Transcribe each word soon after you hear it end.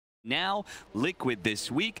now, Liquid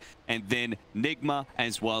this week, and then Nigma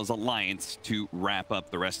as well as Alliance to wrap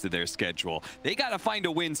up the rest of their schedule. They got to find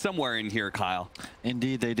a win somewhere in here, Kyle.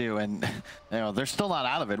 Indeed they do, and they're still not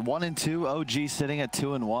out of it. 1-2, OG sitting at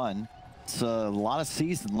 2-1. It's a lot of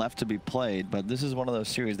season left to be played, but this is one of those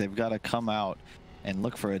series they've got to come out and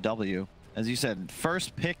look for a W. As you said,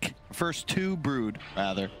 first two Brood,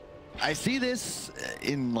 rather. I see this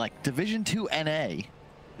in like Division 2 NA.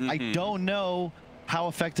 I don't know how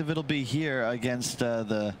effective it'll be here against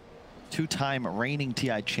the two-time reigning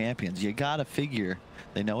TI champions. You gotta figure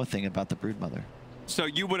they know a thing about the Broodmother. So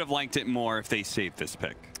you would have liked it more if they saved this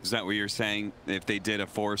pick. Is that what you're saying? If they did a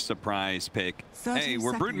forced surprise pick? Hey,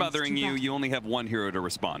 we're Broodmothering you. You only have one hero to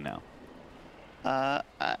respond now.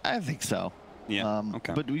 I think so. Yeah,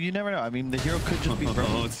 okay. But you never know. I mean, the hero could just be broken.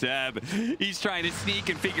 Oh, Seb. He's trying to sneak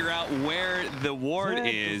and figure out where the ward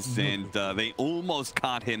is, and they almost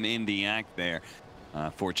caught him in the act there.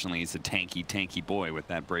 Fortunately, he's a tanky boy with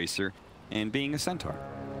that bracer and being a centaur.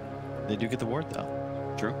 They do get the ward,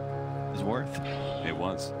 though. True. It's worth. It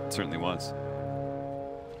was. It certainly was.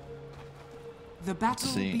 The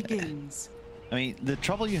battle begins. I mean, the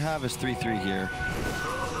trouble you have is 3-3 here.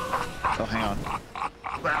 Oh, hang on.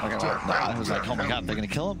 Okay, well, I was like, oh my god, they're going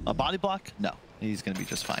to kill him? A body block? No, he's going to be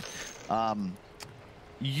just fine.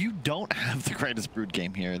 You don't have the greatest Brood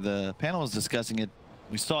game here. The panel was discussing it.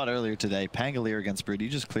 We saw it earlier today. Pangolier against Brood. You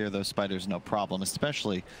just clear those spiders, no problem,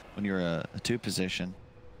 especially when you're a 2 position.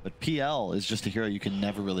 But PL is just a hero you can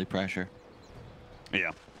never really pressure.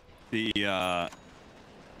 Yeah. The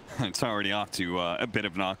it's already off to a bit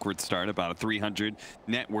of an awkward start, about a 300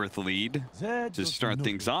 net worth lead to start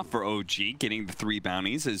things off for OG, getting the 3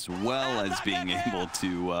 bounties as well as being able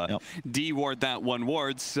to de-ward that 1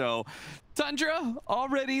 ward. So Tundra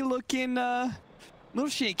already looking a little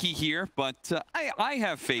shaky here, but I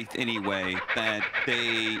have faith anyway that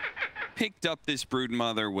they picked up this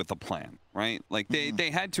Broodmother with a plan, right? Like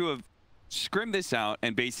they had to have scrimmed this out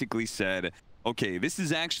and basically said, okay, this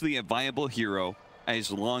is actually a viable hero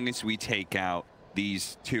as long as we take out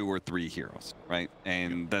these 2 or 3 heroes, right?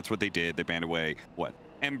 And that's what they did. They banned away, what?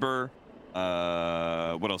 Ember.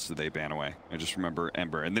 What else did they ban away? I just remember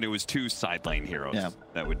Ember. And then it was 2 side lane heroes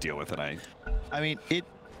that would deal with it. I mean,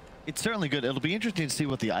 it's certainly good. It'll be interesting to see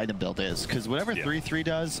what the item build is, because whatever 3-3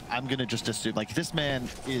 does, I'm going to just assume, like, this man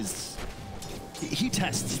is... He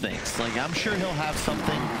tests things. Like, I'm sure he'll have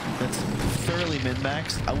something that's thoroughly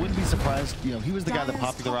min-maxed. I wouldn't be surprised. You know, he was the guy that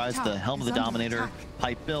popularized the Helm of the Dominator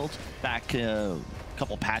pipe build back a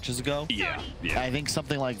couple patches ago. Yeah. I think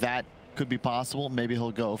something like that could be possible. Maybe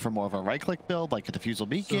he'll go for more of a right-click build, like a Diffusal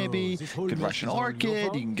BKB. You can rush an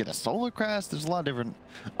Orchid. You can get a Solar Crest. There's a lot of different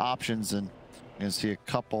options, and you're going to see a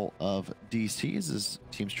couple of DCs as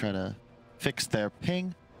teams try to fix their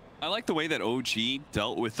ping. I like the way that OG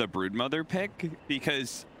dealt with the Broodmother pick,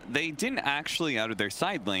 because they didn't actually, out of their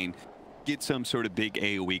side lane, get some sort of big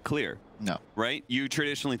AoE clear. No. Right? You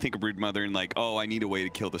traditionally think of Broodmother and like, oh, I need a way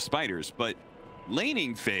to kill the spiders. But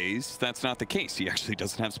laning phase, that's not the case. He actually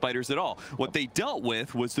doesn't have spiders at all. What they dealt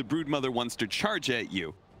with was the Broodmother wants to charge at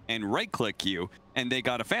you and right-click you, and they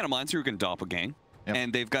got a Phantom Lancer who can doppelgang.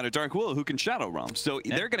 And they've got a Dark Willow who can Shadow Realm. So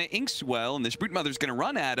they're going to Inkswell, and this Broodmother's going to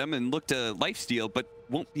run at him and look to lifesteal, but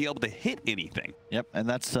won't be able to hit anything. Yep, and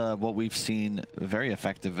that's what we've seen very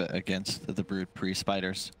effective against the Brood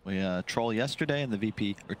pre-spiders. We Troll yesterday in the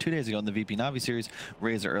VP, or 2 days ago in the VP Navi series,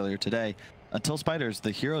 Razor earlier today. Until spiders,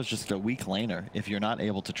 the hero is just a weak laner if you're not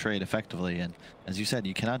able to trade effectively. And as you said,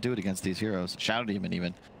 you cannot do it against these heroes. Shadow Demon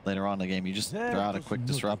even later on in the game, you just throw out a quick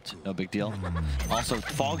disrupt, no big deal. Also,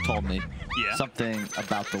 Fog told me something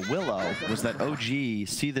about the Willow was that OG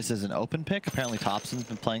see this as an open pick. Apparently Thompson's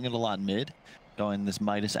been playing it a lot mid, going this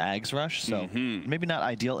Midas Ags rush. So maybe not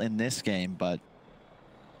ideal in this game, but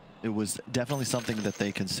it was definitely something that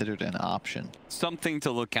they considered an option. Something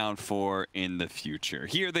to look out for in the future.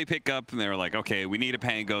 Here they pick up and they're like, okay, we need a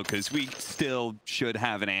Pango because we still should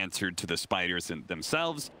have an answer to the spiders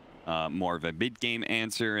themselves. More of a mid-game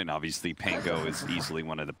answer, and obviously Pango is easily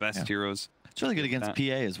one of the best heroes. It's really good against PA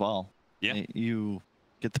as well. Yeah. You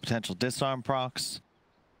get the potential disarm procs,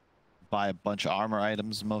 buy a bunch of armor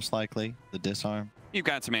items, most likely, the disarm. You've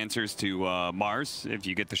got some answers to Mars if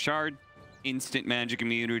you get the shard. Instant magic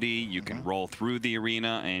immunity, you can roll through the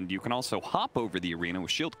arena, and you can also hop over the arena with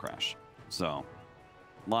shield crash. So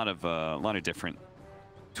a lot of different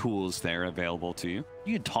tools there available to you.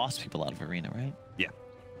 You can toss people out of arena, right? Yeah.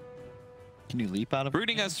 Can you leap out of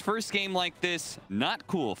Brooding us first game like this, not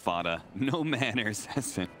cool, Fada. No manners,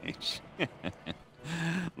 SNH. A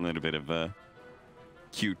little bit of a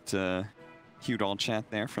cute alt chat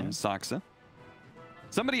there from Saxa.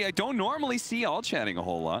 Somebody I don't normally see all chatting a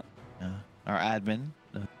whole lot. Our admin.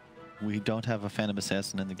 We don't have a Phantom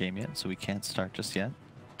Assassin in the game yet, so we can't start just yet.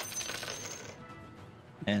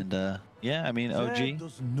 And yeah, I mean, OG,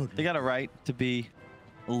 they got a right to be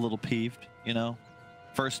a little peeved, you know.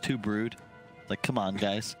 First 2 Brood, like, come on,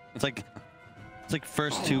 guys. It's like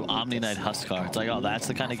first 2 Omni Knight Huskar. It's like, oh, that's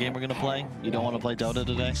the kind of game we're gonna play. You don't want to play Dota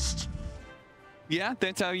today? Yeah,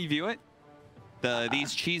 that's how you view it.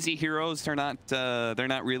 These cheesy heroes, they're not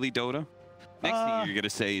really Dota. Next thing you're gonna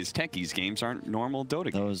say is Techies games aren't normal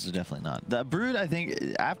Dota games. Those are definitely not. The Brood, I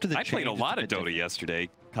think, after the I played a lot of Dota yesterday,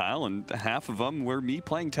 Kyle, and half of them were me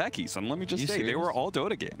playing Techies. And let me just say, they were all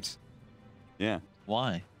Dota games. Yeah.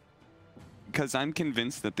 Why? Because I'm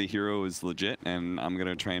convinced that the hero is legit, and I'm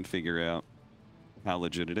gonna try and figure out how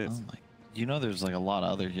legit it is. Oh my. You know, there's like a lot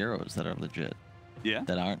of other heroes that are legit. Yeah.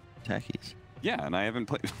 That aren't Techies. Yeah, and I haven't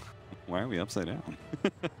played. Why are we upside down?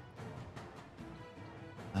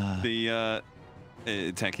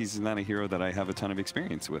 Techies is not a hero that I have a ton of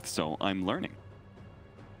experience with, so I'm learning.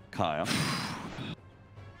 Kyle.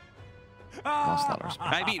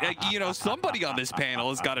 I mean, you know, somebody on this panel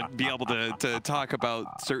has got to be able to talk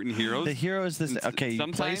about certain heroes. The hero is this. Okay,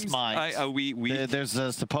 sometimes place mines.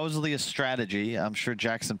 There's supposedly a strategy. I'm sure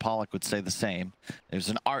Jackson Pollock would say the same. There's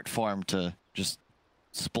an art form to just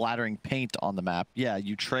splattering paint on the map. Yeah,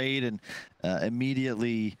 you trade and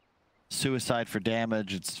immediately suicide for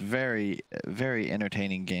damage. It's very, very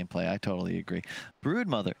entertaining gameplay. I totally agree.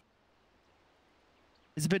 Broodmother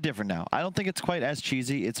is a bit different now. I don't think it's quite as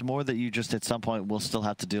cheesy. It's more that you just at some point will still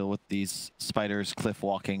have to deal with these spiders cliff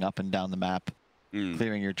walking up and down the map,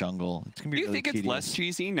 clearing your jungle. It's gonna be really tedious. It's less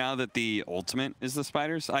cheesy now that the ultimate is the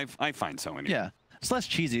spiders? I find so anyway. Yeah. It's less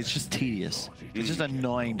cheesy, it's just tedious. It's just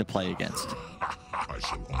annoying to play against. I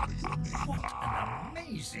shall honor your name. What an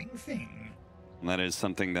amazing thing. And that is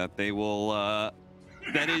something that they will,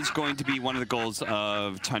 that is going to be one of the goals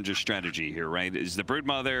of Tundra's strategy here, right? Is the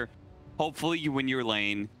Broodmother, hopefully you win your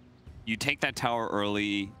lane, you take that tower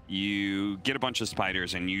early, you get a bunch of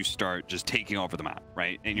spiders, and you start just taking over the map,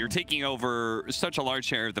 right? And you're taking over such a large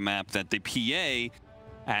share of the map that the PA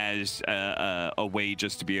as a way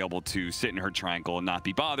just to be able to sit in her triangle and not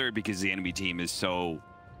be bothered because the enemy team is so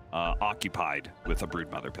occupied with a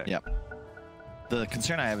Broodmother pick. Yep. The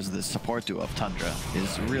concern I have is the support duo of Tundra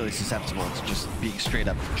is really susceptible to just being straight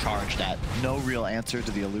up charged at. No real answer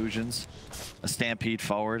to the illusions. A stampede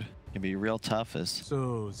forward can be real tough as...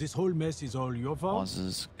 So this whole mess is all your fault?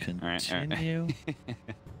 Pauses continue.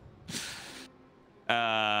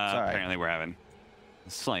 Apparently we're having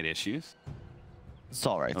slight issues. It's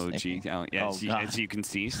all right. OG, as you can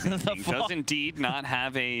see, does indeed not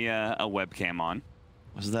have a webcam on.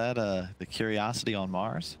 Was that the Curiosity on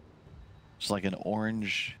Mars? Just like an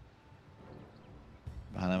orange.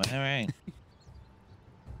 All right.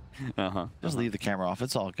 Just leave the camera off.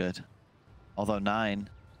 It's all good. Although 9,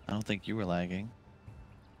 I don't think you were lagging.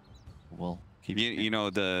 We'll keep. You know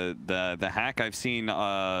the hack I've seen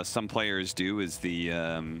some players do is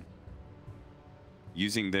the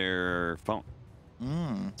using their phone.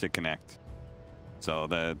 To connect, so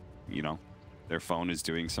that their phone is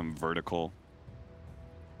doing some vertical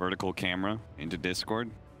camera into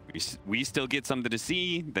Discord. We still get something to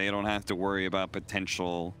see. They don't have to worry about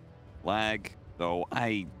potential lag, though.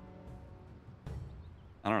 I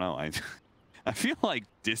don't know. I feel like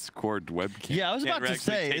Discord webcam. Yeah, I was about to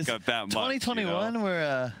say, take up that much, 2021. You know?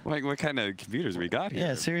 We're like, what kind of computers we got here?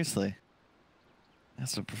 Yeah, seriously.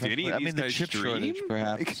 That's a professional. I mean, the chip shortage,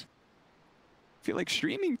 perhaps. I feel like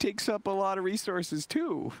streaming takes up a lot of resources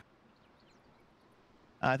too.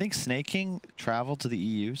 I think Snaking traveled to the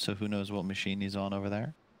EU, so who knows what machine he's on over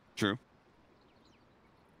there. True. I'm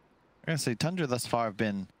gonna say Tundra thus far have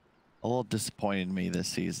been a little disappointed in me this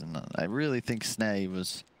season. I really think Snay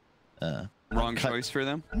was wrong choice for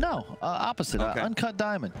them. No, opposite. Okay. Uncut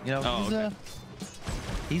diamond. You know,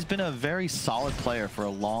 he's been a very solid player for a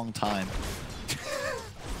long time.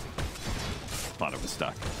 Thought it was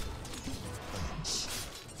stuck.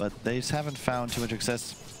 But they just haven't found too much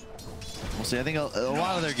success. We'll see. I think a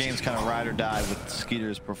lot of their games kind of ride or die with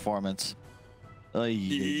Skeeter's performance.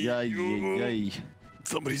 Somebody's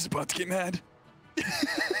about to get mad.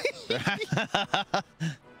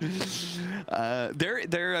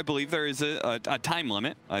 I believe there is a time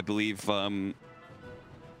limit. I believe at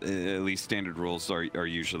least standard rules are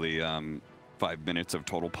usually 5 minutes of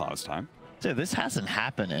total pause time. Dude, this hasn't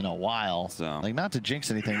happened in a while. So, like, not to jinx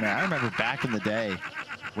anything, man. I remember back in the day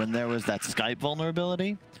when there was that Skype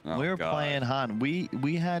vulnerability. Oh, we were God. playing Han.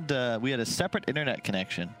 We had a separate internet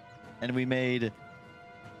connection, and we made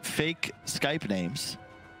fake Skype names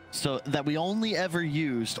So that we only ever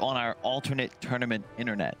used on our alternate tournament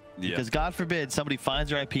internet. Because God forbid somebody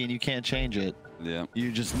finds your IP and you can't change it. Yeah.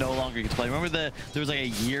 You just no longer get to play. Remember there was like a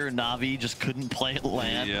year Navi just couldn't play at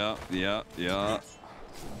LAN? Yeah.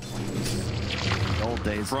 Old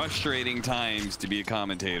days. Frustrating times to be a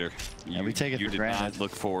commentator. Yeah, we take it for granted. You did not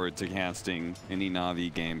look forward to casting any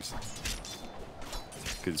Navi games.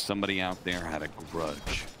 Because somebody out there had a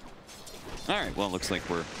grudge. All right, well, it looks like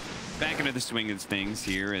we're back into the swing of things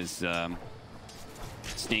here as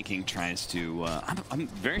Snaking tries to... I'm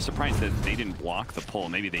very surprised that they didn't block the pull.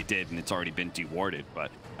 Maybe they did, and it's already been dewarded.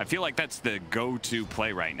 But I feel like that's the go-to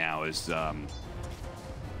play right now is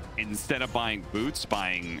instead of buying boots,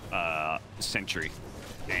 buying Sentry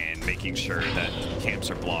and making sure that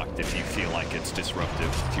camps are blocked if you feel like it's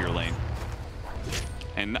disruptive to your lane.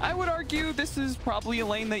 And I would argue this is probably a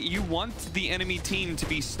lane that you want the enemy team to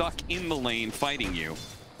be stuck in the lane fighting you,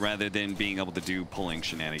 rather than being able to do pulling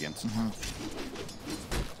shenanigans.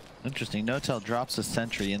 Interesting. Notel drops a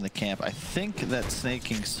sentry in the camp. I think that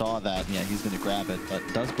Snaking saw that. Yeah, he's going to grab it, but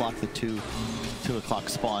does block the 2 o'clock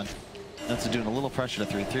spawn. That's doing a little pressure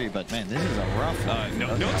to 3-3, but man, this is a rough one.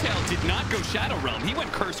 Notel did not go Shadow Realm. He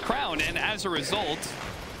went Cursed Crown, and as a result,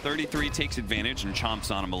 33 takes advantage and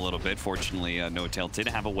chomps on him a little bit. Fortunately, Notel did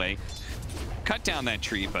have a way cut down that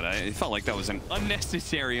tree, but I felt like that was an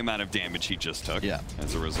unnecessary amount of damage he just took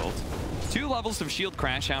as a result. 2 levels of Shield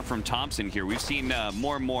Crash out from Thompson here. We've seen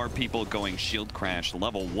more and more people going Shield Crash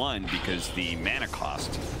level 1 because the mana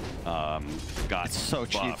cost got it's so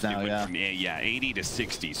buffed. Cheap now, from, 80 to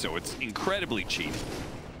 60, so it's incredibly cheap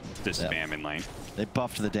to spam in lane. They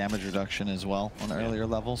buffed the damage reduction as well on earlier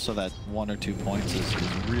levels, so that 1 or 2 points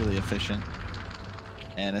is really efficient.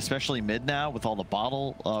 And especially mid now, with all the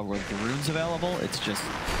bottle with the runes available, it's just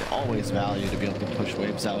always value to be able to push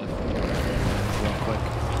waves out real quick.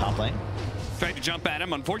 Top lane. Tried to jump at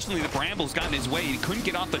him. Unfortunately, the Brambles got in his way. He couldn't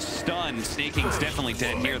get off the stun. Snaking's definitely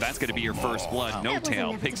dead here. That's going to be your first blood.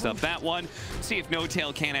 No-Tail picks up that one. See if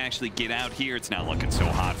No-Tail can actually get out here. It's not looking so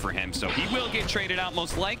hot for him, so he will get traded out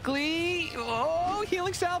most likely. Oh,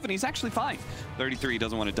 healing salve, and he's actually fine. 33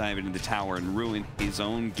 doesn't want to dive into the tower and ruin his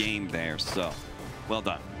own game there, so well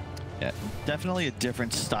done. Yeah, definitely a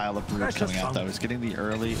different style of Brood coming out, though. He's getting the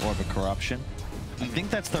early Orb of Corruption. I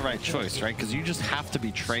think that's the right choice, right? Because you just have to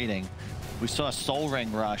be trading. We saw a Soul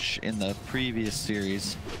Ring rush in the previous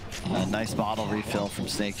series. A nice bottle refill from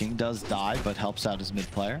Snaking. Does die, but helps out his mid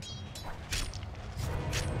player.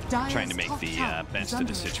 Trying to make the best of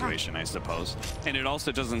the situation, I suppose. And it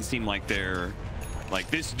also doesn't seem like they're... Like,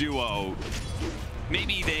 this duo...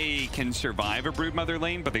 Maybe they can survive a Broodmother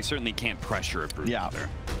lane, but they certainly can't pressure a Broodmother.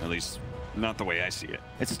 At least, not the way I see it.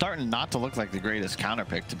 It's starting not to look like the greatest counter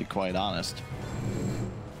pick, to be quite honest.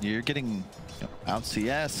 You're getting out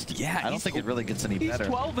CS'd. Yeah, I don't think it really gets any better.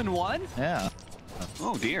 He's 12-1? Yeah.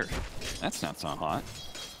 Oh, dear. That's not so hot.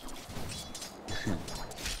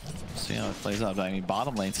 See how it plays out. I mean,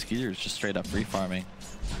 bottom lane Skier is just straight up free farming.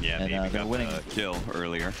 Yeah, and they're winning a kill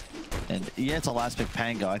earlier. And yeah, it's a last pick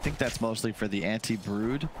Pango. I think that's mostly for the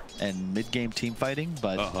anti-Brood and mid-game team fighting,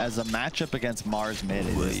 but as a matchup against Mars mid,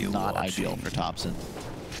 it is not ideal for Thompson.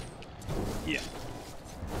 Yeah.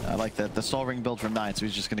 I like that the Soul Ring build from 9, so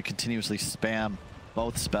he's just going to continuously spam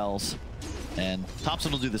both spells. And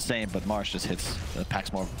Thompson will do the same, but Mars just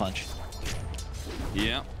packs more of a punch.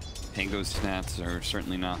 Yeah. Pango's stats are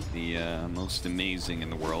certainly not the most amazing in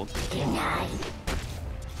the world.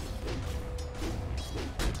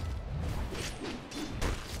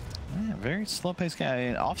 Very slow paced game. I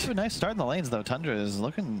mean, off to a nice start in the lanes though. Tundra is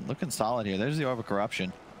looking solid here. There's the Orb of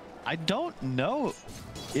Corruption. I don't know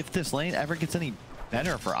if this lane ever gets any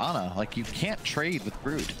better for Ana. Like, you can't trade with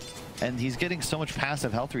Brood. And he's getting so much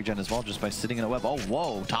passive health regen as well just by sitting in a web. Oh,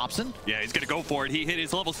 whoa, Thompson? Yeah, he's going to go for it. He hit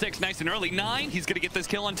his level 6 nice and early. 9, he's going to get this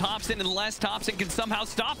kill on Thompson, unless Thompson can somehow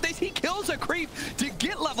stop this. He kills a creep to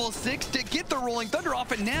get level 6, to get the Rolling Thunder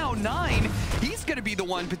off, and now 9, he's going to be the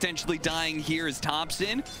one potentially dying here as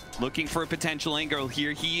Thompson. Looking for a potential angle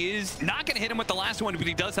here. He is not going to hit him with the last one, but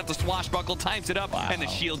he does have the swashbuckle, times it up, and the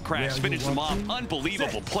shield crash finishes him off.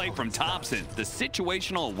 Unbelievable play from Thompson. The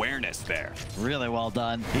situational awareness there. Really well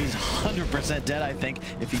done. He's 100% dead, I think,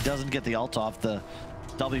 if he doesn't get the ult off. The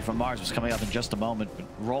W from Mars was coming up in just a moment, but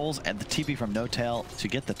rolls and the TP from No-Tail to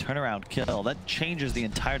get the turnaround kill. That changes the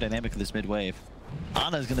entire dynamic of this mid wave.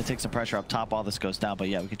 Ana is going to take some pressure up top while this goes down, but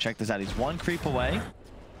yeah, we can check this out. He's 1 creep away.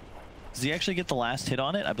 Does he actually get the last hit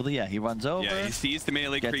on it? I believe, yeah, he runs over. Yeah, he sees the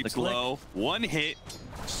melee creeps low. 1 hit.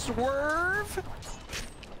 Swerve.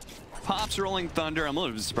 Pops Rolling Thunder. I'm a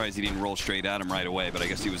little bit surprised he didn't roll straight at him right away, but I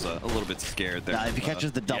guess he was a little bit scared there. Nah, if he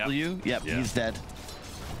catches the W, yep, he's dead.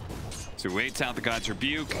 So waits out the God's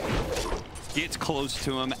Rebuke. Gets close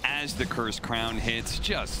to him as the Cursed Crown hits.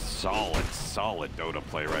 Just solid Dota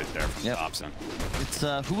play right there from Thompson. It's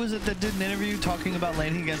who was it that did an interview talking about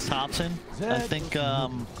laning against Thompson? I think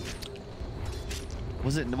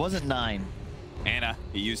wasn't 9. Anna,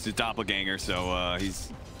 he used his doppelganger, so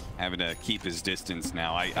he's having to keep his distance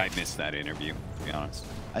now. I missed that interview, to be honest.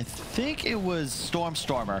 I think it was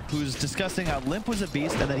Stormer who's discussing how Limp was a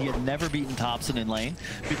beast and that he had never beaten Thompson in lane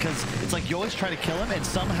because it's like you always try to kill him and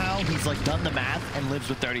somehow he's like done the math and lives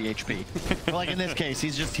with 30 HP. But like in this case,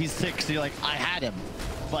 he's 6, so you're like, I had him,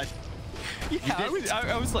 but yeah,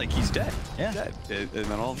 I was like, he's dead. Yeah, dead. And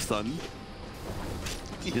then all of a sudden,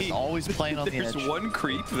 he's always playing on the edge. There's one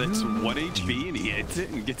creep that's 1 HP and he hits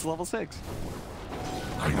it and gets level 6.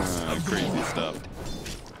 Crazy stuff.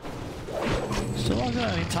 So good.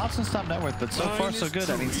 I mean, Thompson's top net worth, but so far so good.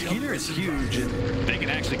 I mean, Skeeter is huge. And they can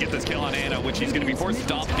actually get this kill on Ana, which he's going to be forced to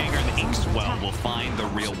doppelganger, and the Inkswell will find the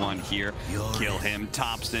real one here. Kill him.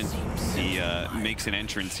 Thompson, he makes an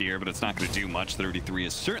entrance here, but it's not going to do much. 33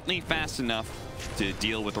 is certainly fast enough to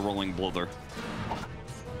deal with the rolling boulder.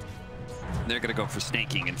 They're going to go for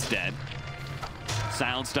snaking instead.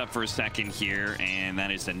 Silenced up for a second here, and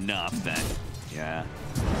that is enough then. Yeah.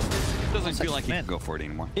 Doesn't feel like he can go for it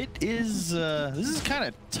anymore. It is, this is kind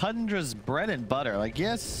of Tundra's bread and butter. Like,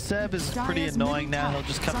 yes, Seb is pretty annoying now. He'll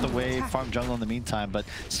just cut the wave, farm jungle in the meantime. But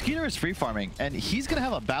Skeeter is free farming, and he's going to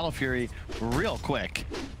have a Battle Fury real quick.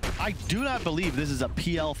 I do not believe this is a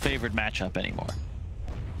PL favored matchup anymore.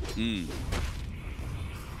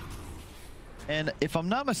 And if I'm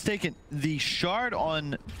not mistaken, the shard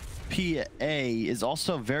on PA is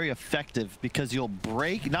also very effective because you'll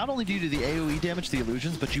break, not only due to the AoE damage, the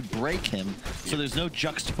illusions, but you break him, so there's no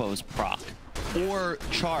juxtapose proc or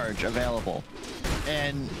charge available.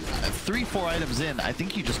 And 3-4 items in, I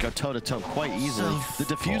think you just go toe-to-toe quite easily. The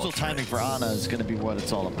defusal timing for Ana is going to be what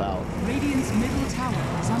it's all about. Radiant's middle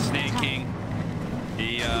tower is under Snake attack. King.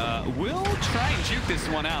 He will try and juke this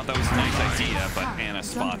one out. That was a nice idea, but Ana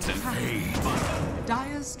spots him.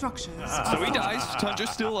 Dire's structures. So he dies. Tundra's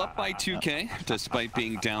still up by 2k, despite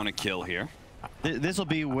being down a kill here. This will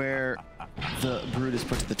be where the Brood is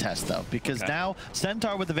put to the test, though, because now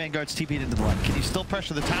Centaur with the Vanguard's TP'd into the line. Can you still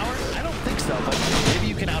pressure the tower? I don't think so, but maybe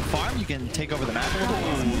you can out-farm. You can take over the map a little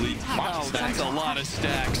bit. Holy cow, that's a lot of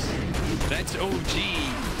stacks. That's OG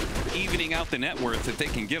evening out the net worth if they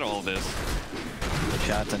can get all this.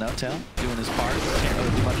 Shout out to No-Tail, doing his part. Can't really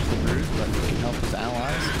do much with the Brood, but he can help his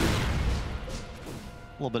allies.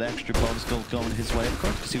 A little bit extra bonus gold going his way, of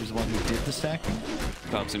course, because he was the one who did the stacking.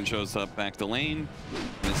 Thompson shows up back to lane,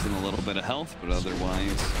 missing a little bit of health, but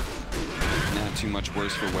otherwise not too much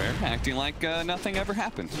worse for wear, acting like nothing ever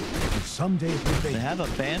happened. Someday they have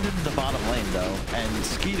abandoned the bottom lane, though, and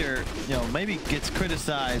Skeeter, you know, maybe gets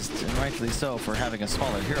criticized, and rightfully so, for having a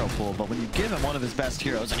smaller hero pool, but when you give him one of his best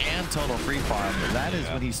heroes and total free farm, that is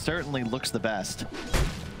when he certainly looks the best.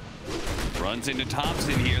 Runs into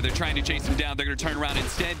Thompson here. They're trying to chase him down. They're going to turn around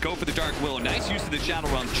instead, go for the Dark Willow. Nice use of the Shadow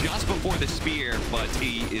Realm just before the spear, but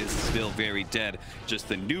he is still very dead. Just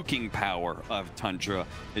the nuking power of Tundra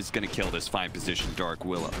is going to kill this 5-position Dark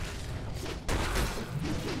Willow.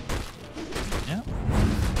 Yeah.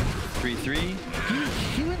 3-3.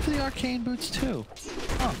 He went for the Arcane Boots, too.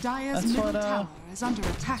 Oh, Dire's middle tower is under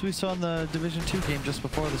attack. That's what we saw in the Division 2 game just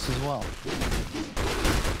before this as well.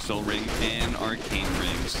 Soul Ring and Arcane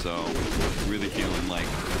Ring, so really feeling like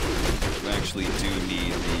you actually do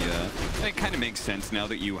need the... it kind of makes sense now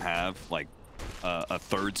that you have like a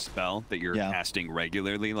third spell that you're casting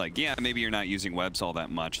regularly. Like, yeah, maybe you're not using webs all that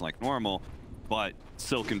much like normal, but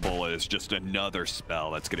Silken Bola is just another spell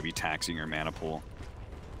that's going to be taxing your mana pool.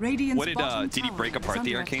 Radiant's what did he break apart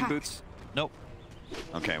the Arcane Boots? Nope.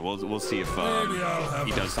 Okay, we'll see if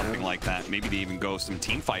he does something like that. Maybe they even go some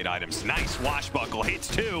team fight items. Nice swashbuckle, hits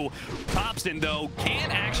 2. Thompson, though, can't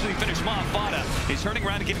actually finish him off. Vada is turning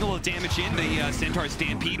around and getting a little damage in. The Centaur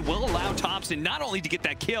Stampede will allow Thompson not only to get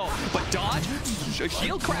that kill, but dodge.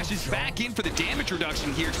 Shield crashes back in for the damage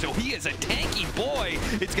reduction here, so he is a tanky boy.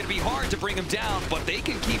 It's going to be hard to bring him down, but they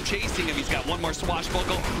can keep chasing him. He's got one more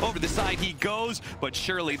swashbuckle. Over the side he goes, but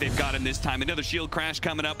surely they've got him this time. Another shield crash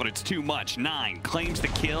coming up, but it's too much. 9 claims the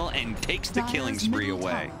kill and takes the killing spree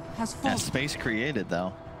away. Yeah, space created,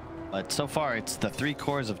 though. But so far, it's the 3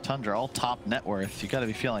 cores of Tundra, all top net worth. You got to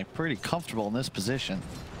be feeling pretty comfortable in this position.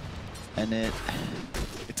 And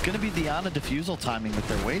it's going to be the Ana defusal timing that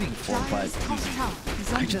they're waiting for, but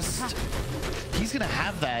he's going to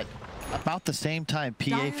have that about the same time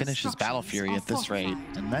PA finishes Battle Fury at this rate.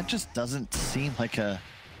 And that just doesn't seem like a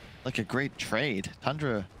great trade.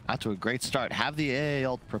 Tundra out to a great start. Have the AA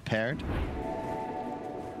ult prepared.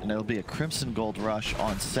 and it'll be a Crimson Gold Rush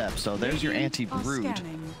on Sep. So there's your anti-brood.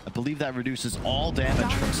 I believe that reduces all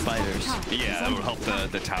damage from spiders. Yeah, that will help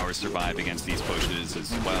the tower survive against these pushes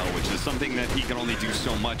as well, which is something that he can only do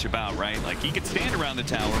so much about, right? Like, he can stand around the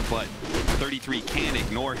tower, but 33 can't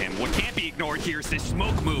ignore him. What can't be ignored here is this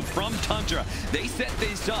smoke move from Tundra. They set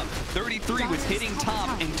this up. 33 was hitting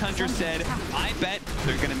top, and Tundra said, I bet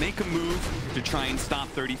they're going to make a move to try and stop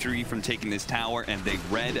 33 from taking this tower, and they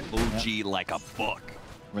read OG like a book.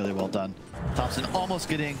 Really well done. Thompson almost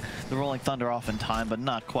getting the Rolling Thunder off in time, but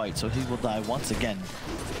not quite, so he will die once again.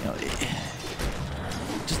 You know, it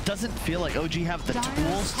just doesn't feel like OG have the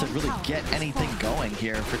tools to really get anything going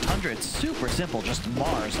here. For Tundra, it's super simple, just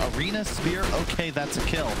Mars, Arena, Spear, okay, that's a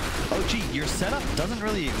kill. OG, your setup doesn't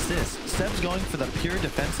really exist. Seb's going for the pure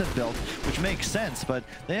defensive build, which makes sense, but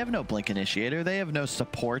they have no Blink Initiator, they have no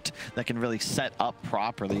support that can really set up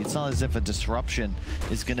properly. It's not as if a disruption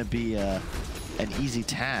is going to be an easy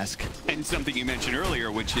task. And something you mentioned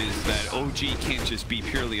earlier, which is that OG can't just be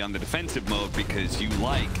purely on the defensive mode because you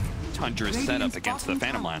like Tundra's setup against the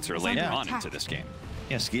Phantom Lancer later on into this game.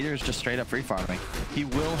 Yeah, Skeeter is just straight up free farming. He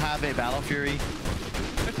will have a Battle Fury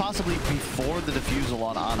possibly before the defusal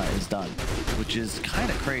on Ana is done, which is kind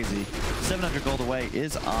of crazy. 700 gold away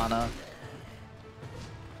is Ana,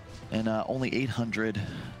 and only 800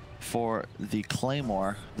 for the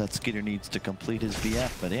Claymore that Skeeter needs to complete his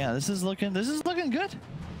BF. But yeah, this is looking good.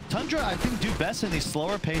 Tundra, I think, do best in these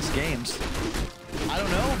slower paced games. I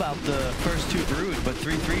don't know about the first two Brood, but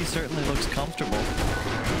 3-3 certainly looks comfortable.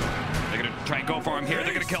 They're going to try and go for him here.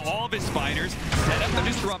 They're going to kill all of his spiders, set up the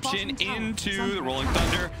disruption into the Rolling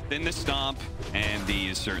Thunder, then the Stomp, and he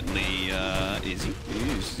is certainly,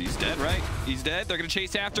 he's dead, right? He's dead. They're going to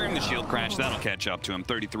chase after him. The shield crash, that'll catch up to him.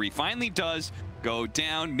 33 finally does go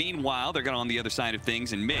down. Meanwhile, they're going on the other side of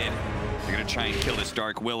things in mid. They're going to try and kill this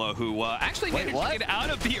Dark Willow, who actually managed to get out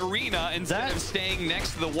of the arena instead of staying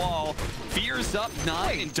next to the wall. Fears up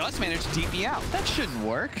 9 and does manage to TP out. That shouldn't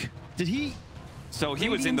work. Did he? So he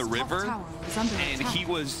was in the river, and he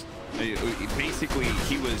was basically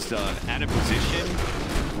at a position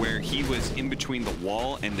where he was in between the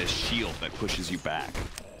wall and the shield that pushes you back.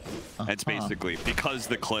 That's basically because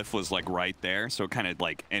the cliff was like right there, so it kind of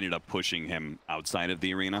like ended up pushing him outside of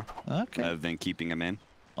the arena rather than keeping him in.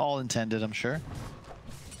 All intended, I'm sure.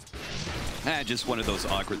 Just one of those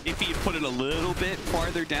awkward. If he had put it a little bit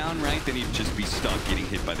farther down, right, then he'd just be stuck getting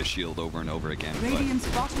hit by the shield over and over again. Radiant's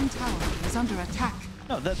bottom tower is under attack.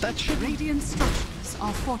 No, that should. Radiant structures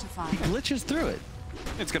are fortified. He glitches through it.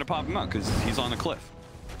 It's gonna pop him out because he's on a cliff.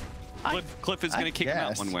 Cliff is gonna kick him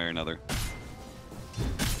out one way or another.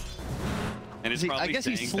 And it's I guess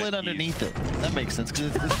he slid underneath it. That makes sense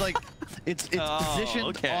because it's like it's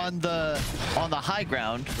positioned on the high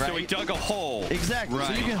ground, right? So he dug a hole. Exactly. Right.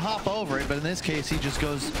 So you can hop over it, but in this case, he just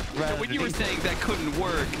goes right. So when you were saying that couldn't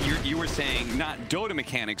work, you were saying not Dota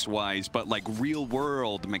mechanics wise, but like real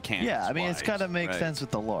world mechanics. Yeah, I mean it's gotta make sense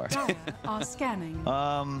with the lore. Are scanning.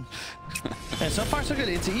 Yeah, so far so good.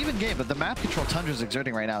 It's an even game, but the map control Tundra's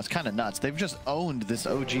exerting right now is kind of nuts. They've just owned this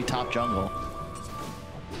OG top jungle.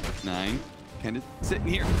 9. Kind of sitting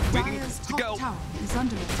here, waiting to go.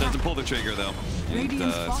 Doesn't pull the trigger though. And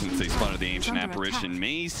since they spotted the Ancient Apparition,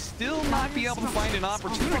 may still not be able to find an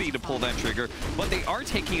opportunity to pull that trigger, but they are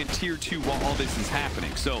taking a tier 2 while all this is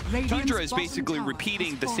happening. So Tundra is basically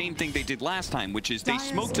repeating the same thing they did last time, which is they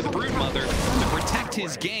smoked to the Broodmother to protect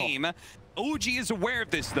his game. OG is aware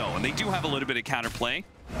of this though, and they do have a little bit of counterplay.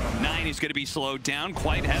 9 is going to be slowed down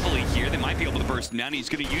quite heavily here. They might be able to burst him down. He's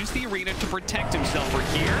going to use the arena to protect himself right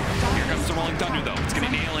here. Here comes the Rolling Thunder, though. It's going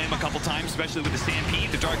to nail him a couple times, especially with the Stampede.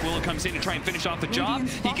 The Dark Willow comes in to try and finish off the job.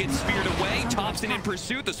 He gets speared away. Thompson in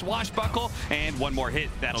pursuit. The Swashbuckle. And one more hit.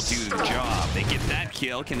 That'll do the job. They get that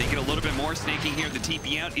kill. Can they get a little bit more? Snaking here. The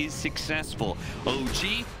TP out is successful.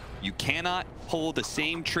 OG, you cannot pull the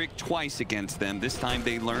same trick twice against them. This time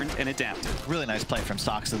they learned and adapted. Really nice play from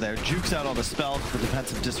Soxa there. Jukes out all the spells for the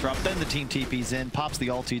defensive disrupt. Then the team TP's in, pops the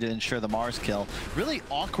ulti to ensure the Mars kill. Really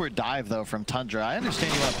awkward dive though from Tundra. I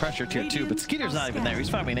understand you want to pressure tier 2, but Skeeter's not even there. He's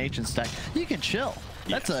farming an ancient stack. You can chill.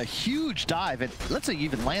 That's a huge dive. And let's say you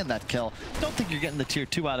even land that kill. Don't think you're getting the tier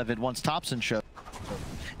 2 out of it once Thompson shows.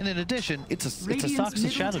 And in addition, it's a Soxa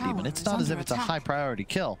Shadow Demon. It's not as if it's a high priority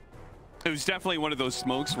kill. It was definitely one of those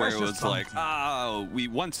smokes where it was like, oh, we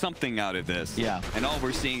want something out of this. Yeah. And all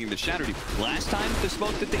we're seeing in the Shadow Demon. Last time the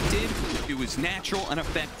smoke that they did, it was natural and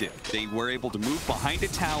effective. They were able to move behind a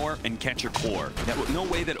tower and catch a core. No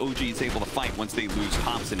way that OG is able to fight once they lose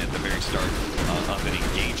Thompson at the very start of an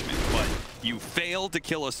engagement. But You fail to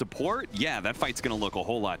kill a support, yeah, that fight's gonna look a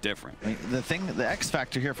whole lot different. I mean, the X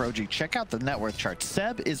factor here for OG, check out the net worth chart.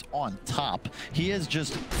 Seb is on top. He is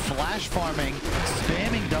just flash farming,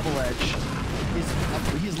 spamming double edge.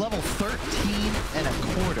 He's level 13 and a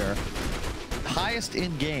quarter, highest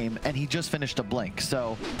in game, and he just finished a blink.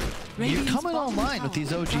 So you're coming online with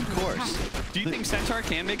these OG cores. Do you think Centaur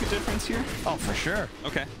can make a difference here? Oh, for sure.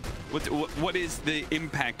 Okay. What is the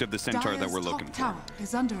impact of the Centaur that we're looking for?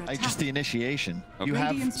 Just the initiation. Okay. You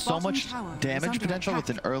have so much damage potential with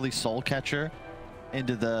an early soul catcher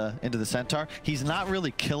into the Centaur. He's not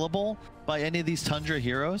really killable by any of these Tundra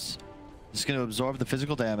heroes. Just going to absorb the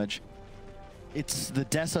physical damage. It's the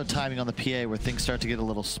Deso timing on the PA where things start to get a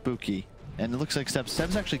little spooky. And it looks like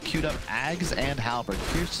Seb's actually queued up Ags and Halberd.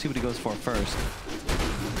 Curious to see what he goes for first.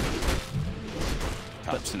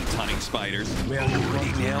 Thompson tunning spiders. He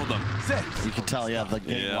nailed them. You can tell, yeah, like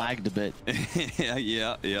they lagged a bit.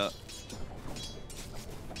 yeah.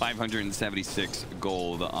 576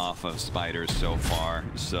 gold off of spiders so far.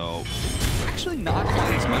 So actually not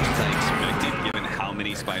quite as much as I expected, given how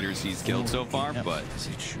many spiders he's killed so far. Yep. But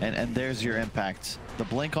and there's your impact. The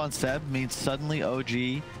blink on Seb means suddenly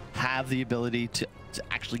OG have the ability to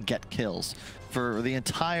actually get kills. For the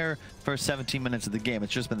entire first 17 minutes of the game,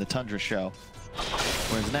 it's just been the Tundra show.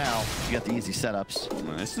 Whereas now, you got the easy setups.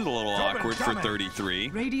 This is a little awkward for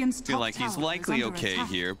 33. I feel like he's likely okay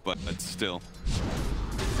here, but still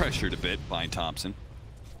pressured a bit by Thompson,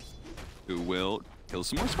 who will kill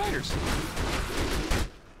some more spiders.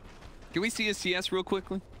 Can we see a CS real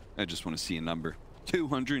quickly? I just want to see a number.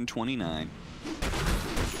 229.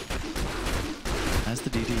 As the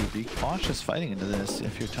DD, be cautious fighting into this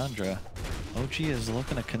if you're Tundra. OG is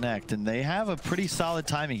looking to connect, and they have a pretty solid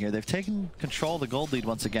timing here. They've taken control of the gold lead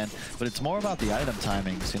once again, but it's more about the item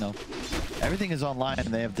timings, you know. Everything is online, and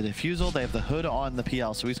they have the diffusal, they have the hood on the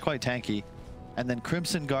PL, so he's quite tanky. And then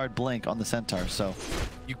Crimson Guard Blink on the Centaur, so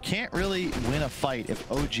you can't really win a fight if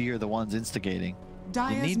OG are the ones instigating.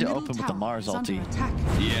 You need to open with the Mars ulti.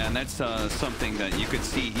 Yeah, and that's something that you could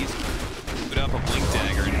see. He's put up a Blink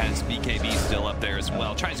Dagger and has BKB still up there as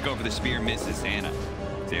well. Tries to go for the spear, misses. Ana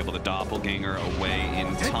is able to doppelganger away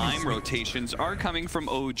in time. Rotations are coming from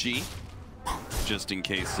OG. Just in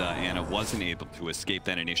case Ana wasn't able to escape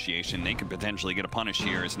that initiation, they could potentially get a punish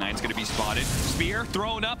here as Knight's going to be spotted. Spear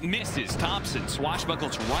thrown up, misses. Thompson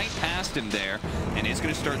swashbuckles right past him there, and is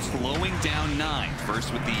going to start slowing down 9.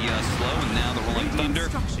 First with the slow, and now the Rolling Thunder.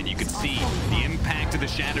 And you can see the impact of the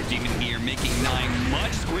Shadow Demon here, making 9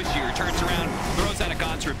 much squishier. Turns around, throws out a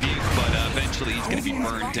God's Rebuke, but eventually he's going to be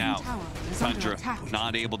burned out. Tundra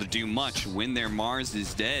not able to do much when their Mars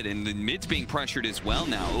is dead, and the mid's being pressured as well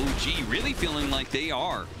now. OG really feeling like they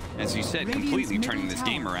are, as you said, completely turning this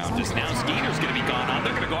game around. Just now, Skeeter's going to be gone on.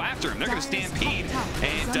 They're going to go after him. They're going to stampede,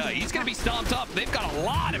 and he's going to be stomped up. They've got a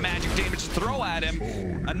lot of magic damage to throw at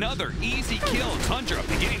him. Another easy kill. Tundra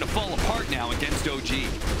beginning to fall apart now against OG.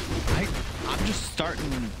 I'm just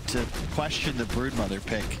starting to question the Broodmother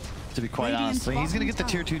pick, to be quite honest. He's going to get the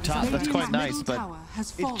tier 2 top. That's quite nice, but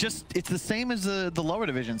it's the same as the lower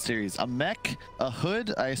division series. A mech, a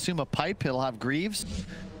hood, I assume a pipe. He'll have Greaves.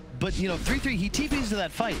 But, you know, 3-3, he TPs to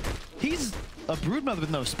that fight. He's a Broodmother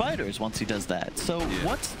with no spiders once he does that. So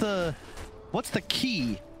what's the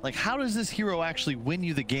key? Like, how does this hero actually win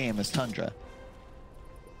you the game as Tundra?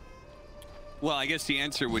 Well, I guess the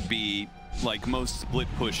answer would be like most split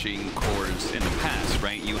pushing cores in the past,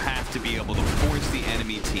 right? You have to be able to force the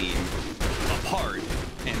enemy team apart,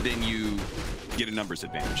 and then you get a numbers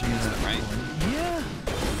advantage against them, right? Yeah.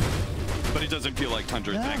 But it doesn't feel like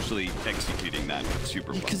Tundra is actually executing that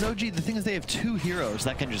super well. Because OG, the thing is they have 2 heroes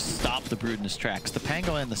that can just stop the Brood in his tracks. The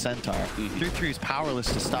Pango and the Centaur. 3-3 is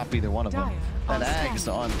powerless to stop either one of them. That Ags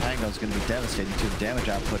on Pango is going to be devastating to the damage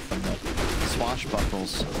output from the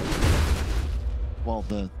swashbuckles. Well,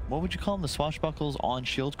 what would you call them? The swashbuckles on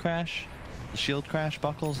shield crash? The shield crash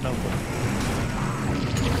buckles? No.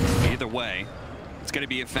 Either way, it's going to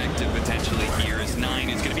be effective potentially here as 9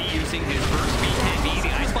 is going to be using his first BKB.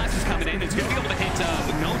 The Ice Blast is coming in. It's going to be able to hit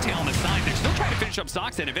with no tail on the side. They're still trying to finish up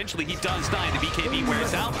Sox, and eventually he does die. The BKB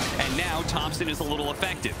wears out, and now Thompson is a little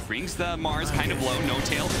effective. Brings the Mars kind of low, no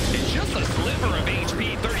tail. It's just a sliver of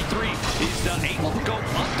HP. 33 is able to go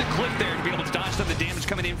up the cliff there to be able to dodge some of the damage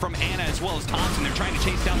coming in from Ana as well as Thompson. They're trying to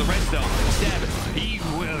chase down the rest, though. Seb, he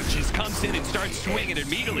just comes in and starts swinging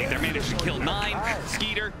immediately. They're managed to kill 9.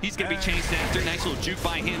 Skeeter, he's going to be chased after. Nice little juke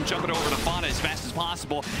by him, jumping over to Fauna as fast as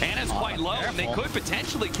possible. Ana's quite low, and they could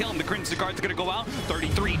potentially kill him. The Crimson Guard's going to go out.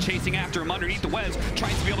 33 chasing after him underneath the web. does.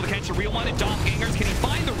 Tries to be able to catch the real one, and Doppelgangers, can he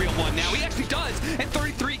find the real one now? He actually does, and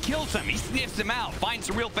 33 kills him. He sniffs him out, finds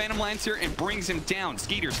the real Phantom Lancer, and brings him down.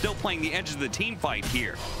 Skeeter still playing the edges of the team fight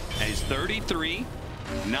here. And he's 33.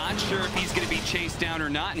 Not sure if he's going to be chased down or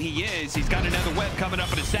not, and he is. He's got another web coming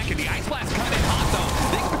up in a second. The Ice Blast coming in hot,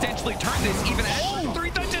 though. They can potentially turn this even at 3.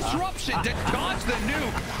 The disruption to dodge the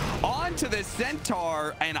nuke onto the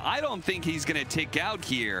Centaur, and I don't think he's going to tick out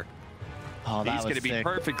here. Oh, he's going to be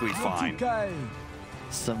perfectly fine.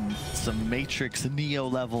 Some Matrix Neo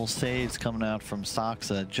level saves coming out from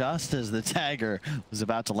Soxa just as the dagger was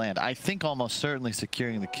about to land. I think almost certainly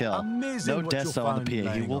securing the kill. Amazing. No Deso on the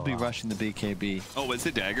PA. He will be rushing the BKB. Oh, was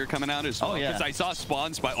the dagger coming out as well? Oh, yeah. Because I saw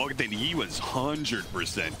Spawn Spy. Oh, then he was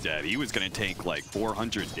 100% dead. He was going to take like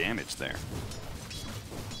 400 damage there.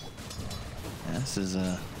 Yeah, this is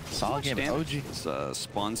a solid game. OG.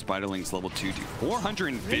 Spawn Spiderlings level 2 to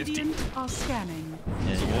 450. Radiant are scanning.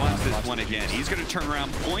 Yeah, So watch this one again. He's going to turn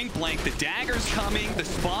around point blank. The dagger's coming. The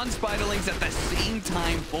Spawn Spiderlings at the same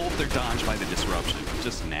time. Both are dodged by the disruption.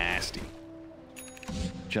 Just nasty.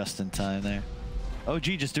 Just in time there. OG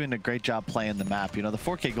just doing a great job playing the map. You know, the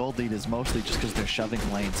 4K gold lead is mostly just because they're shoving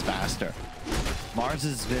lanes faster. Mars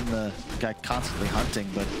has been the guy constantly hunting,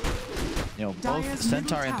 but you know, both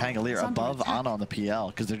Centaur and Pangolier above Ana on the PL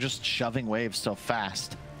because they're just shoving waves so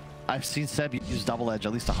fast. I've seen Seb use double edge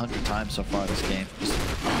at least 100 times so far this game. Just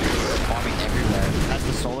farming everywhere. As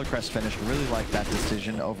the Solar Crest finished, really like that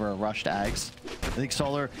decision over a rushed Ags. I think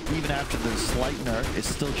Solar, even after the slight nerf, is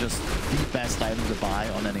still just the best item to buy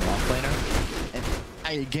on any offlaner. And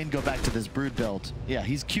I again go back to this Brood build. Yeah,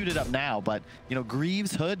 he's queued it up now, but you know,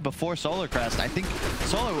 Greaves, Hood before Solar Crest. I think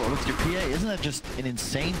Solar with your PA, isn't that just an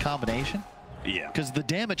insane combination? Yeah. Because the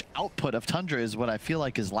damage output of Tundra is what I feel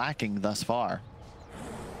like is lacking thus far.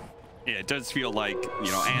 Yeah, it does feel like,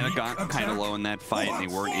 you know, Ana got kind of low in that fight, and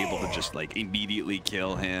they weren't able to just, like, immediately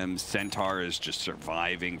kill him. Centaur is just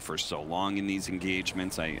surviving for so long in these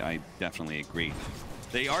engagements. I definitely agree.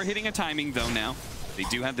 They are hitting a timing, though, now. They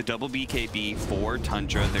do have the double BKB for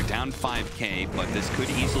Tundra. They're down 5K, but this could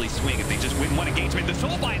easily swing if they just win one engagement. The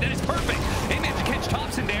Soulbind, that is perfect. They managed to catch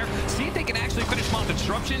Thompson there. See if they can actually finish him off. The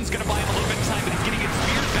disruption is going to buy him a little bit of time, but he's getting his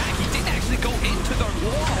spear back. He didn't actually go into the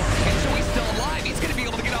wall, and so he's still alive. He's going to be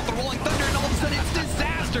able to get off the Rolling Thunder, and all of a sudden it's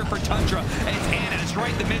disaster for Tundra. And it's Ana. It's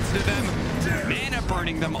right in the midst of them. Mana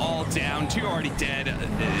burning them all down. 2 already dead.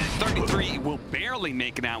 33 will barely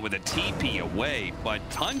make it out with a TP away, but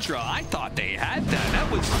Tundra, I thought they had that. That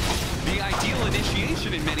was the ideal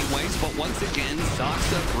initiation in many ways, but once again,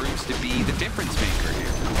 Soxa proves to be the difference maker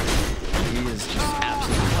here. He is just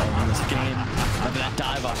absolutely owning this game. Remember that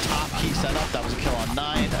dive off top, key setup, that was a kill on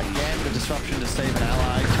 9. Again, the disruption to save an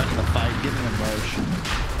ally, turning the fight, giving him Roche.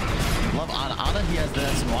 Love Ana, he has the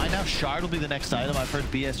SNY now. Shard will be the next item. I've heard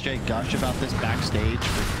BSJ gush about this backstage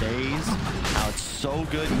for days. How it's so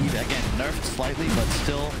good. Again, nerfed slightly, but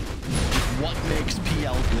still what makes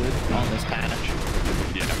PL good on this patch.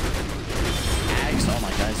 Yeah. Ags, oh my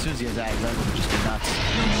god, as soon as he has Ags, that would just be nuts.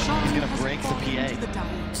 He's gonna break the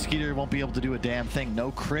PA. Skeeter won't be able to do a damn thing.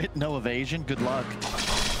 No crit, no evasion. Good luck.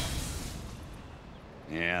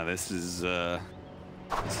 Yeah, this is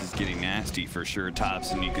getting nasty for sure,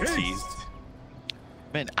 Tops, and you can see.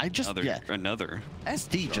 Man, another.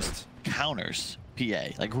 SD just counters PA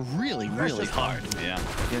like really hard. Yeah.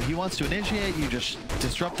 You know, he wants to initiate, you just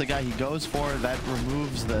disrupt the guy he goes for. That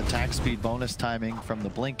removes the attack speed bonus timing from the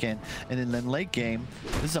blink in, and then late game,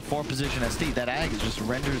 this is a 4-position SD. That Ag just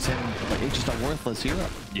renders him like just a worthless hero.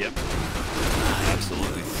 Yep.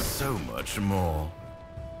 Absolutely. So much more.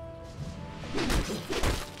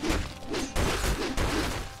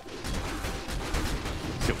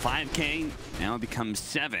 So 5K now becomes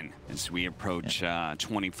 7 as we approach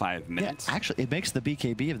 25 minutes. Yeah, actually, it makes the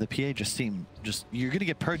BKB of the PA just seem you're gonna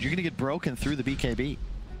get purged. You're gonna get broken through the BKB.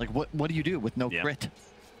 Like what do you do with no crit?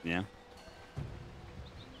 Yeah.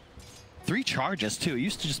 3 charges too. It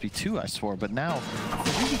used to just be 2, I swore, but now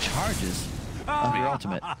 3 charges of your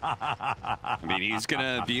ultimate. I mean, he's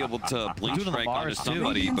gonna be able to blink strike onto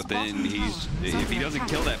somebody, but then if he doesn't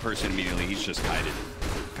kill that person immediately, he's just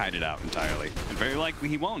kited out entirely. And very likely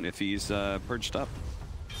he won't if he's purged up.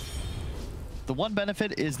 The one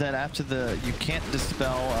benefit is that after you can't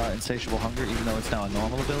dispel insatiable hunger, even though it's now a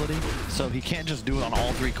normal ability. So he can't just do it on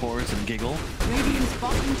all 3 cores and giggle. Radiant's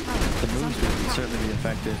bottom tower The moves would certainly be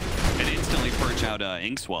effective. And instantly purge out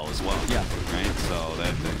Inkswell as well. Yeah. Right? So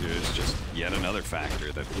that is just yet another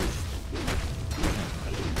factor that...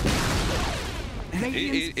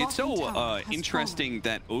 It's so interesting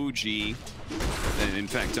that OG, and in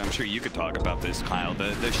fact, I'm sure you could talk about this, Kyle,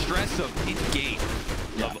 the stress of in-game,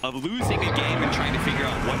 of losing a game and trying to figure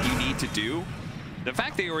out what you need to do. The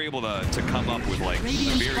fact they were able to come up with like a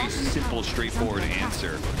very simple, straightforward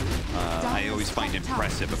answer, I always find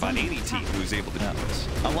impressive about any team who's able to do this.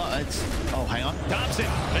 Oh, hang on. Thompson,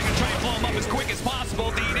 they're going to try and blow him up as quick as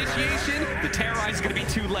possible. The initiation, the terrorize is going to be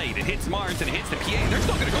too late. It hits Mars and it hits the PA. They're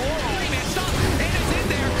still going to go, oh, man, stop. And it's in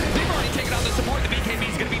there. They've already taken out the support. The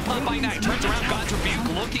BKB is going to be pumped by Knight. Turns around, God's Rebuke,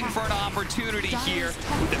 looking for an opportunity here.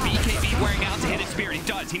 With the BKB wearing out to hit his spirit. He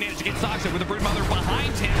does. He managed to get Soxa with the Broodmother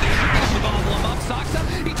behind him. They're gobble him up. Soxa,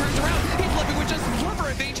 he turns around. He's looking with just a sliver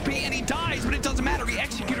of HP, and he dies, but it doesn't matter. He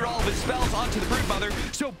executed all of his spells onto the Broodmother,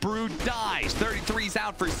 so Brood dies. 33's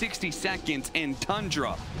out for 60 seconds, and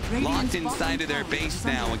Tundra locked inside of their base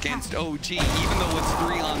now against OG. Even though it's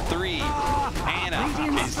 3-on-3, Ana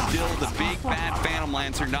is still the big bad Phantom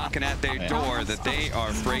Lancer knocking at their door that they are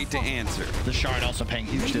afraid to answer. The Shard also paying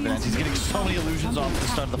huge dividends. He's getting so many illusions off at the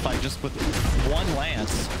start of the fight just with one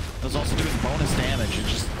lance. It was also doing bonus damage.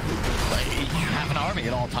 It's just like you have an army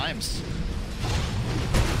at all times.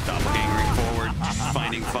 Doppelgangering forward,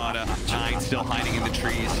 finding Fada. Giant still hiding in the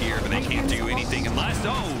trees here, but they can't do anything unless,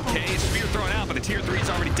 okay, spear thrown out, but the tier 3 is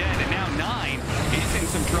already dead, and now 9 is in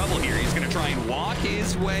some trouble here. He's going to try and walk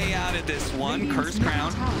his way out of this one. Curse Crown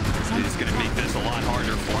is going to make this a lot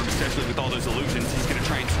harder for him, especially with all those illusions. He's going to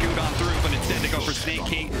try and scoot on through, but instead they go for Snake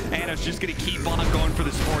King. Ana's just going to keep on going for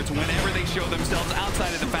the sports whenever they show themselves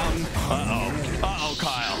outside of the fountain. Uh-oh,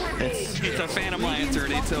 Kyle. It's a Phantom Lancer,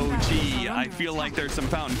 and it's OG. I feel like there's some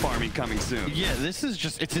fountain farming coming soon. Yeah, this is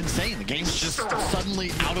just, it's insane. The game's just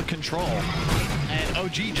suddenly out of control. And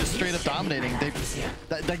OG just straight up dominating.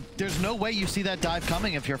 There's no way you see that dive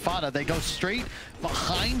coming if you're Fada. They go straight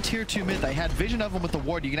behind tier 2 mid. They had vision of him with the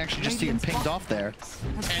ward. You can actually just see him pinged off there.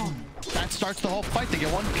 And that starts the whole fight. They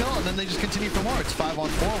get one kill and then they just continue for more. It's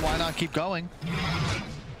 5-on-4. Why not keep going?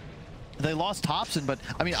 They lost Thompson, but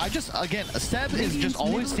I mean, again, Seb is just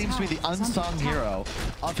always seems to be the unsung hero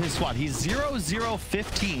of his squad. He's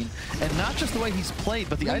 0-0-15, and not just the way he's played,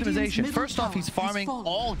 but the itemization. First off, he's farming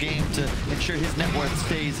all game to ensure his net worth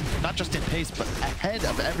stays not just in pace, but ahead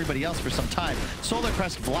of everybody else for some time. Solar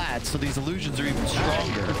Crest Vlad, so these illusions are even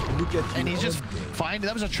stronger. And he's just finding,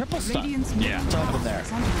 that was a triple stun. Yeah. Top of there.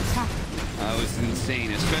 That was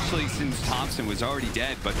insane, especially since Thompson was already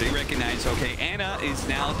dead, but they recognize, okay, Ana is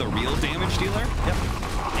now the real damage dealer. Yep.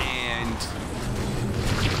 And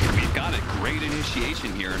we've got a great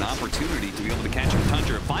initiation here, an opportunity to be able to catch him.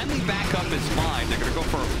 Tundra finally back up his 5. They're going to go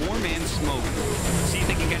for a 4-man smoke. See if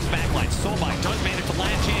they can catch backline. Soulbite does manage to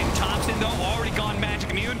latch in. Thompson, though, already gone magic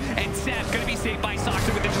immune. And Seth going to be saved by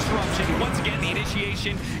Soxa with the disruption. Once again, the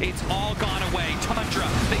initiation, it's all gone away. Tundra,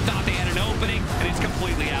 they thought they had an opening, and it's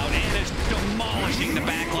completely out. Ana's demolishing the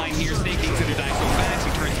backline here. Snaking to the dice so fast.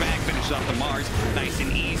 He turns back, finishes off the Mars. Nice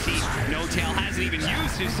and easy. No Tail hasn't even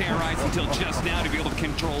used his terrorize until just now to be able to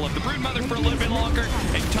control of the Broodmother for a little bit longer.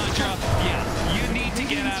 And Tundra, yeah, you need to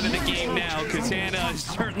get out of the game now, because Ana is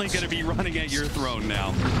certainly going to be running at your throne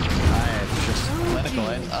now. Just clinical.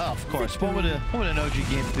 And of course, what would an OG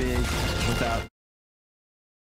game be without